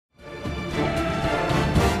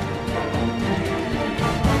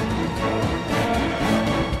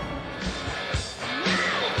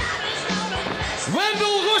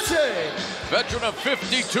Veteran of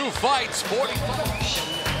 52 fights, 45.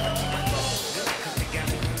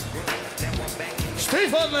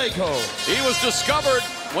 Stefan Leko. He was discovered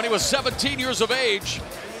when he was 17 years of age.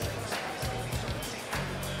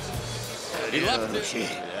 He left it.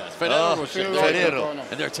 Ferrero.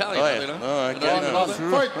 And they're Italian, you know?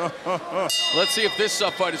 Let's see if this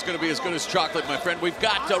fight is going to be as good as chocolate, my friend. We've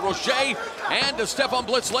got Roche and Stefan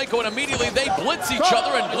Blitz Leko, and immediately they blitz each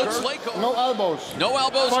other, and Blitz Leko. No elbows. No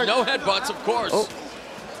elbows, no headbutts, of course. Oh.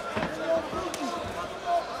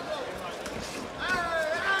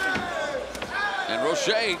 And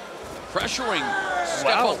Roche pressuring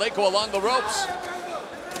Stefan Leko along the ropes.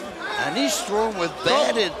 And he's throwing with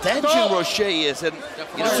bad intention, Roche is. And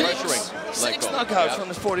you know, six knockouts from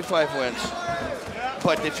his 45 wins.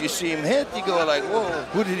 But if you see him hit, you go like, whoa,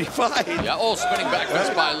 who did he fight? Yeah, spinning back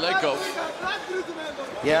fist by Leko.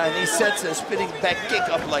 Yeah, and he sets a spinning back kick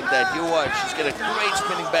up like that. You watch, he's got a great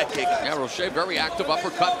spinning back kick. Yeah, Roche, very active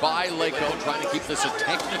uppercut by Leko, trying to keep this a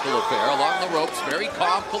technical affair along the ropes. Very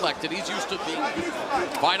calm, collected. He's used to the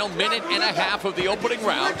final minute and a half of the opening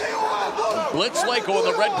round. Blitz Leko in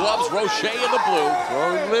the red gloves, Roche in the blue.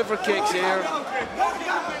 Throwing liver kicks here.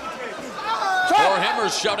 Thor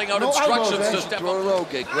Hammers shouting out instructions to Stefan. Throw a low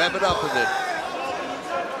kick, grab it up with it.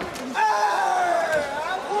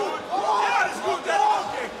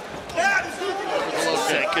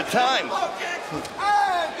 Second time.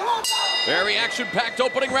 Very action-packed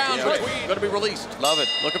opening round between. Going to be released. Love it.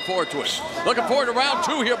 Looking forward to it. Looking forward to round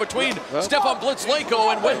two here between Stefan Blitz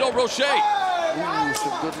Leko and Wendell Roche. Ooh,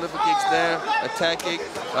 some good liver kicks there. Attacking.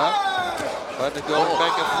 But they're going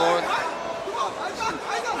back and forth.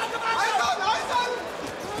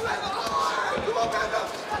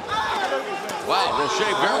 Wow, Roche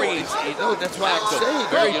very that's why I'm saying.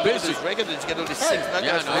 Very busy. He's got only 6 knockouts.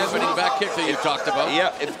 Yeah, no, spinning back kick that you talked about.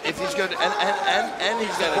 Yeah, if he's good, and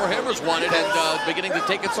he's got Thor Hammers won it and beginning to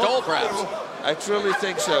take its toll, perhaps. I truly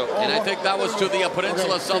think so. And I think that was to the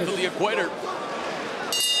peninsula south of the equator.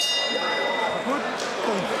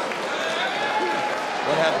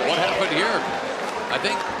 What happened? What happened here? I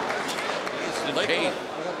think.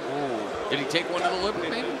 Did he take one to the liver,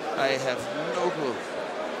 maybe? I have no clue.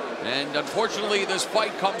 And unfortunately, this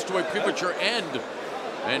fight comes to a premature end.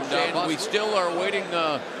 And we still are waiting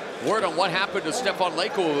word on what happened to Stefan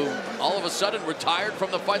Leko, who all of a sudden retired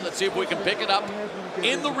from the fight. Let's see if we can pick it up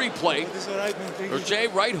in the replay.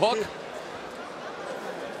 Roche, right hook.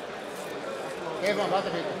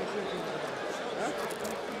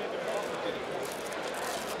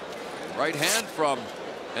 Right hand from,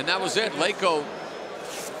 and that was it. Leko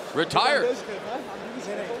retired.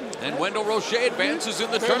 And Wendell Roche advances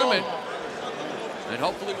in the tournament. And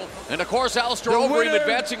hopefully and of course, Alistair Overeem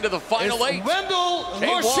advancing to the final 8. Wendell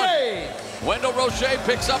Roche. Wendell Roche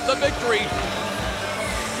picks up the victory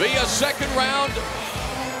via second round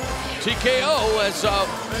TKO as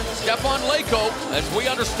Stefan Leko, as we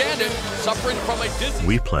understand it, suffering from a dizzy.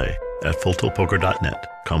 We play at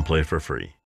fulltiltpoker.net. Come play for free.